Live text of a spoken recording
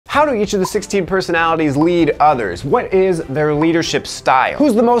How do each of the 16 personalities lead others? What is their leadership style?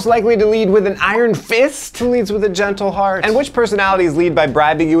 Who's the most likely to lead with an iron fist? Who leads with a gentle heart? And which personalities lead by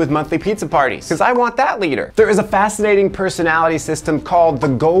bribing you with monthly pizza parties? Because I want that leader. There is a fascinating personality system called the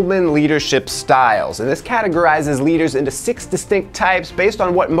Goldman leadership styles, and this categorizes leaders into 6 distinct types based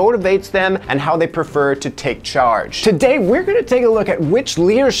on what motivates them and how they prefer to take charge. Today, we're going to take a look at which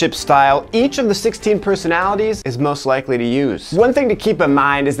leadership style each of the 16 personalities is most likely to use. One thing to keep in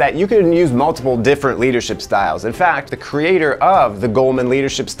mind is that you can use multiple different leadership styles. In fact, the creator of the Goldman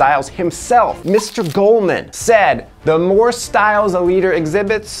leadership styles himself, Mr. Goldman, said, the more styles a leader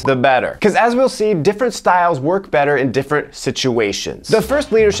exhibits, the better. Because as we'll see, different styles work better in different situations. The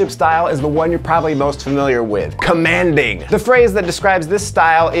first leadership style is the one you're probably most familiar with, commanding. The phrase that describes this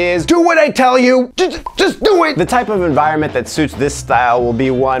style is, do what I tell you, just do it. The type of environment that suits this style will be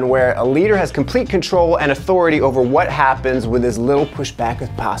one where a leader has complete control and authority over what happens with as little pushback as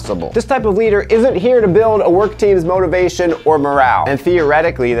possible. This type of leader isn't here to build a work team's motivation or morale, and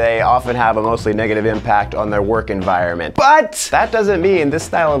theoretically, they often have a mostly negative impact on their work environment. But that doesn't mean this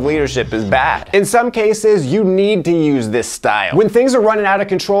style of leadership is bad. In some cases, you need to use this style. When things are running out of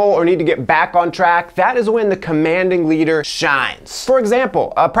control or need to get back on track, that is when the commanding leader shines. For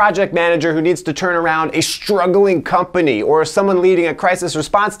example, a project manager who needs to turn around a struggling company or someone leading a crisis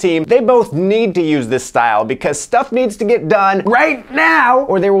response team, they both need to use this style because stuff needs to get done right now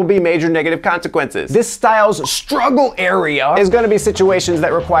or there will be major negative consequences. This style's struggle area is going to be situations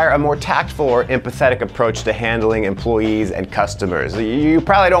that require a more tactful or empathetic approach to handling employees and customers. You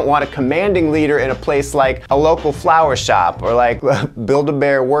probably don't want a commanding leader in a place like a local flower shop or like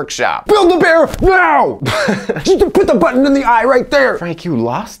Build-A-Bear workshop. Build-A-Bear now! Just put the button in the eye right there. Frank, you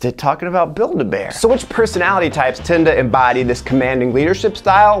lost it talking about Build-A-Bear. So which personality types tend to embody this commanding leadership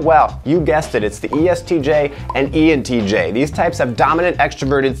style? Well, you guessed it, it's the ESTJ and ENTJ. These types have dominant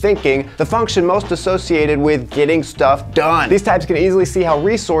extroverted thinking, the function most associated with getting stuff done. These types can easily see how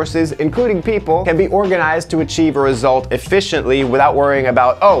resources, including people, can be organized to achieve a result efficiently without worrying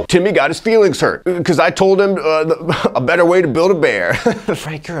about, oh, Timmy got his feelings hurt because I told him a better way to build a bear.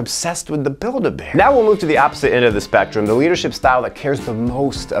 Frank, you're obsessed with the Build-A-Bear. Now we'll move to the opposite end of the spectrum, the leadership style that cares the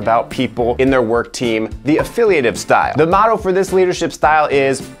most about people in their work team, the affiliative style. The motto for this leadership style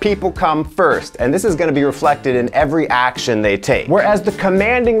is people come first, and this is going to be reflected in every action they take. Whereas the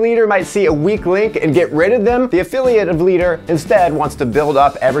commanding leader might see a weak link and get rid of them, the affiliative leader instead wants to build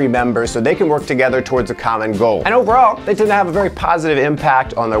up every member so they can work together towards a common goal. And overall, they tend to have a very positive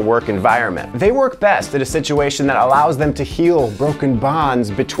impact on their work environment. They work best in a situation that allows them to heal broken bonds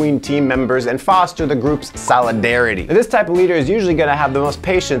between team members and foster the group's solidarity. And this type of leader is usually going to have the most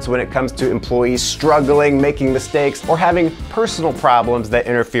patience when it comes to employees struggling, making mistakes, or having personal problems that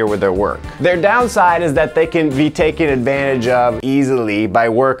interfere with their work. Their downside is that they can be taken advantage of easily by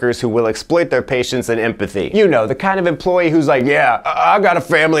workers who will exploit their patience and empathy. You know, the kind of employee who's like, yeah, I got a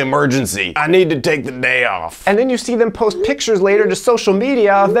family emergency. I need to take the day off. And then you see them post pictures later to social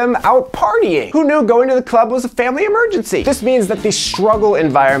media of them out partying. Who knew going to the club was a family emergency? This means that the struggle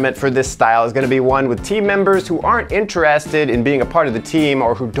environment for this style is going to be one with team members who aren't interested in being a part of the team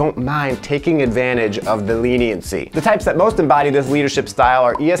or who don't mind taking advantage of the leniency. The types that most embody this leadership style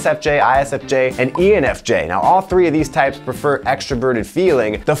are ESFJ, ISFJ, and ENFJ. Now, all 3 of these types prefer extroverted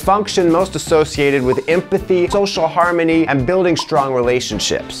feeling, the function most associated with empathy, social harmony, and building strong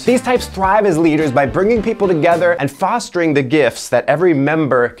relationships. These types thrive as leaders by bringing people together and fostering the gifts that every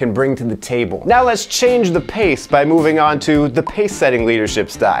member can bring to the table. Now let's change the pace by moving on to the pace-setting leadership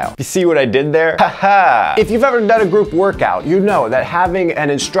style. You see what I did there? Haha! If you've ever done a group workout, you know that having an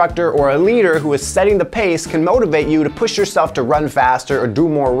instructor or a leader who is setting the pace can motivate you to push yourself to run faster or do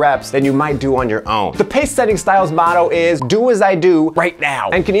more reps than you might do on your own. The pace-setting style's motto is, do as I do right now,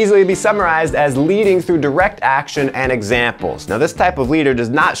 and can easily be summarized as leading through direct action and examples. Now this type of leader does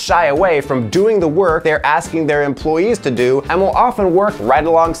not shy away from doing the work they're asking their employees to do and will often work right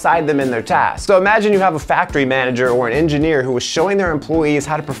alongside them in their tasks. So imagine you have a factory manager or an engineer who is showing their employees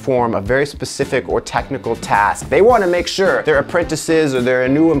how to perform a very specific or technical task. They want to make sure their apprentices or their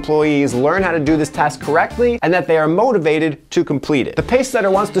new employees learn how to do this task correctly and that they are motivated to complete it. The pace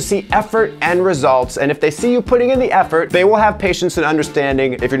setter wants to see effort and results, and if they see you putting in the effort, they will have patience and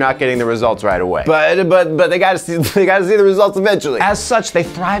understanding if you're not getting the results right away. But they gotta see the results eventually. As such, they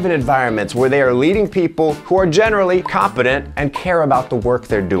thrive in environments where they are leading people people who are generally competent and care about the work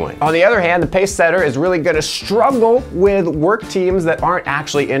they're doing. On the other hand, the pace setter is really going to struggle with work teams that aren't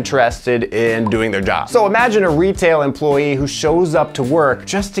actually interested in doing their job. So imagine a retail employee who shows up to work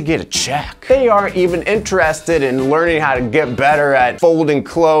just to get a check. They aren't even interested in learning how to get better at folding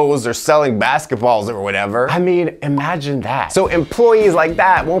clothes or selling basketballs or whatever. I mean, imagine that. So employees like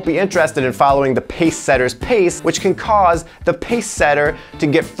that won't be interested in following the pace setter's pace, which can cause the pace setter to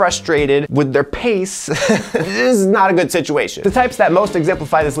get frustrated with their pace. This is not a good situation. The types that most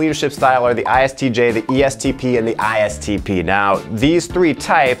exemplify this leadership style are the ISTJ, the ESTP, and the ISTP. Now, these three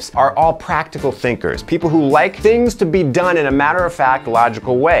types are all practical thinkers, people who like things to be done in a matter-of-fact,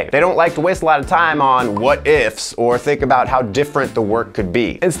 logical way. They don't like to waste a lot of time on what ifs or think about how different the work could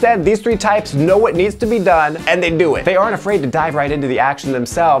be. Instead, these three types know what needs to be done and they do it. They aren't afraid to dive right into the action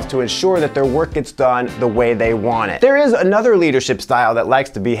themselves to ensure that their work gets done the way they want it. There is another leadership style that likes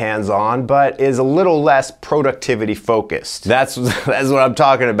to be hands-on, but is a little less productivity focused. That's what I'm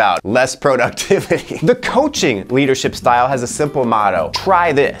talking about, less productivity. The coaching leadership style has a simple motto: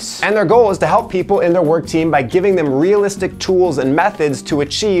 try this. And their goal is to help people in their work team by giving them realistic tools and methods to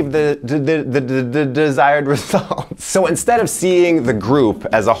achieve the desired results. So instead of seeing the group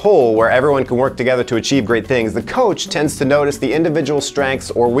as a whole where everyone can work together to achieve great things, the coach tends to notice the individual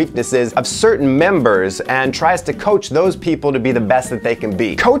strengths or weaknesses of certain members and tries to coach those people to be the best that they can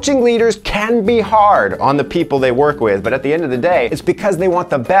be. Coaching leaders can be hard on the people they work with, but at the end of the day, it's because they want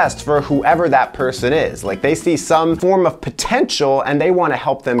the best for whoever that person is. Like, they see some form of potential and they want to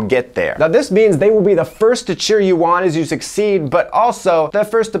help them get there. Now, this means they will be the first to cheer you on as you succeed, but also the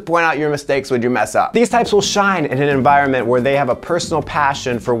first to point out your mistakes when you mess up. These types will shine in an environment where they have a personal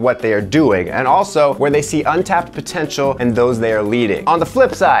passion for what they are doing, and also where they see untapped potential in those they are leading. On the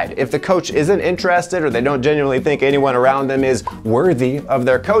flip side, if the coach isn't interested or they don't genuinely think anyone around them is worthy of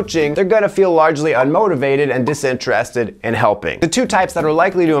their coaching, they're gonna feel largely unmotivated and disinterested in helping. The two types that are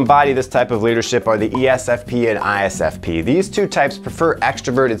likely to embody this type of leadership are the ESFP and ISFP. These two types prefer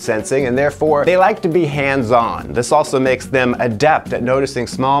extroverted sensing, and therefore they like to be hands-on. This also makes them adept at noticing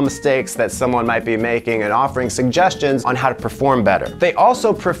small mistakes that someone might be making and offering suggestions on how to perform better. They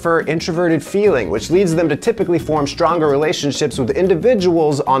also prefer introverted feeling, which leads them to typically form stronger relationships with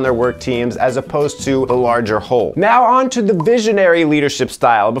individuals on their work teams as opposed to the larger whole. Now on to the visionary leadership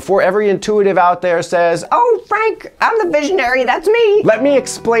style. Before every intuitive out there says, "Oh, Frank, I'm the visionary, that's me," let me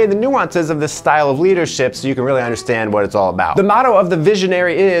explain the nuances of this style of leadership so you can really understand what it's all about. The motto of the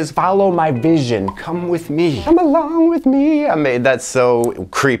visionary is, "Follow my vision, come with me, come along with me." I made that so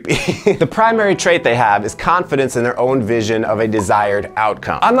creepy. The primary trait they have is confidence in their own vision of a desired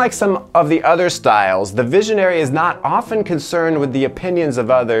outcome. Unlike some of the other styles, the visionary is not often concerned with the opinions of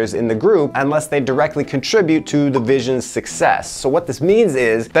others in the group unless they directly contribute to the vision's success. So what this means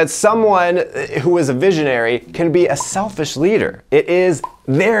is that someone who is a visionary can be a selfish leader. It is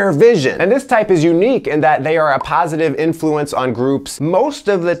their vision. And this type is unique in that they are a positive influence on groups most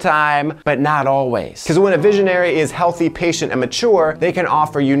of the time, but not always. Because when a visionary is healthy, patient, and mature, they can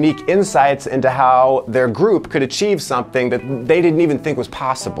offer unique insights into how their group could achieve something that they didn't even think was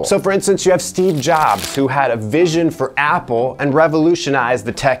possible. So for instance, you have Steve Jobs, who had a vision for Apple and revolutionized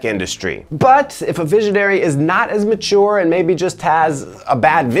the tech industry. But if a visionary is not as mature and maybe just has a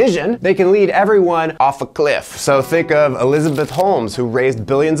bad vision, they can lead everyone off a cliff. So think of Elizabeth Holmes, who raised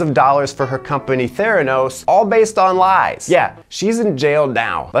billions of dollars for her company Theranos, all based on lies. Yeah, she's in jail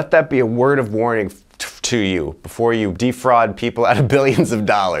now. Let that be a word of warning to you before you defraud people out of billions of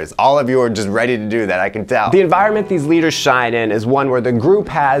dollars. All of you are just ready to do that, I can tell. The environment these leaders shine in is one where the group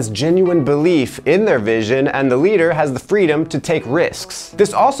has genuine belief in their vision and the leader has the freedom to take risks.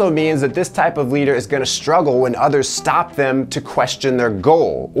 This also means that this type of leader is going to struggle when others stop them to question their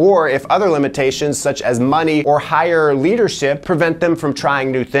goal, or if other limitations such as money or higher leadership prevent them from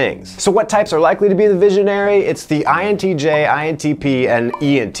trying new things. So what types are likely to be the visionary? It's the INTJ, INTP, and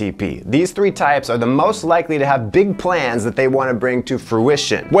ENTP. These three types are the most likely to have big plans that they want to bring to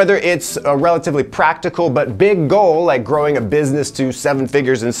fruition. Whether it's a relatively practical but big goal like growing a business to 7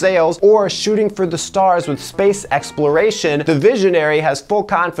 figures in sales, or shooting for the stars with space exploration, the visionary has full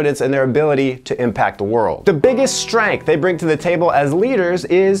confidence in their ability to impact the world. The biggest strength they bring to the table as leaders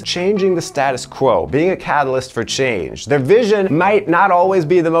is changing the status quo, being a catalyst for change. Their vision might not always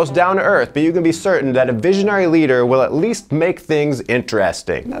be the most down to earth, but you can be certain that a visionary leader will at least make things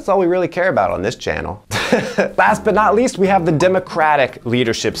interesting. That's all we really care about on this channel. Last but not least, we have the democratic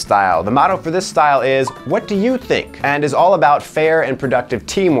leadership style. The motto for this style is, "What do you think?" and is all about fair and productive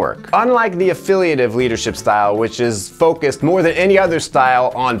teamwork. Unlike the affiliative leadership style, which is focused more than any other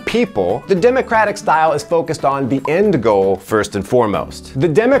style on people, the democratic style is focused on the end goal first and foremost. The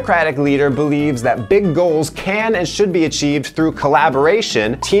democratic leader believes that big goals can and should be achieved through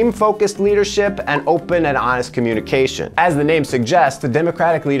collaboration, team-focused leadership, and open and honest communication. As the name suggests, the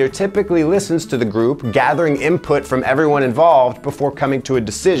democratic leader typically listens to the group, gathering input from everyone involved before coming to a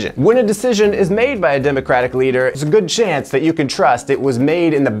decision. When a decision is made by a democratic leader, there's a good chance that you can trust it was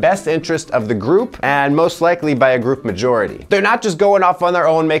made in the best interest of the group and most likely by a group majority. They're not just going off on their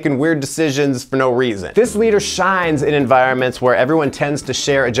own making weird decisions for no reason. This leader shines in environments where everyone tends to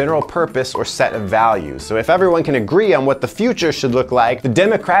share a general purpose or set of values. So if everyone can agree on what the future should look like, the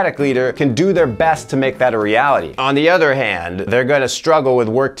democratic leader can do their best to make that a reality. On the other hand, they're going to struggle with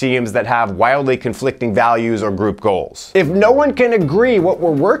work teams that have wildly conflicting values or group goals. If no one can agree what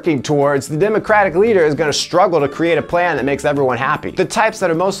we're working towards, the democratic leader is going to struggle to create a plan that makes everyone happy. The types that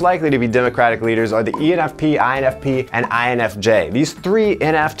are most likely to be democratic leaders are the ENFP, INFP, and INFJ. These three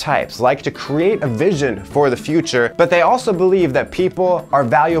NF types like to create a vision for the future, but they also believe that people are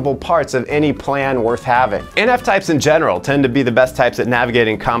valuable parts of any plan worth having. NF types in general tend to be the best types at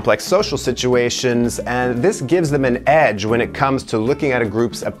navigating complex social situations, and this gives them an edge when it comes to looking at a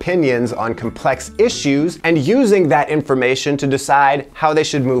group's opinions on complex issues and using that information to decide how they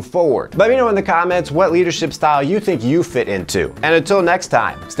should move forward. Let me know in the comments what leadership style you think you fit into. And until next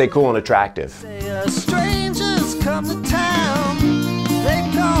time, stay cool and attractive. Strangers come to town.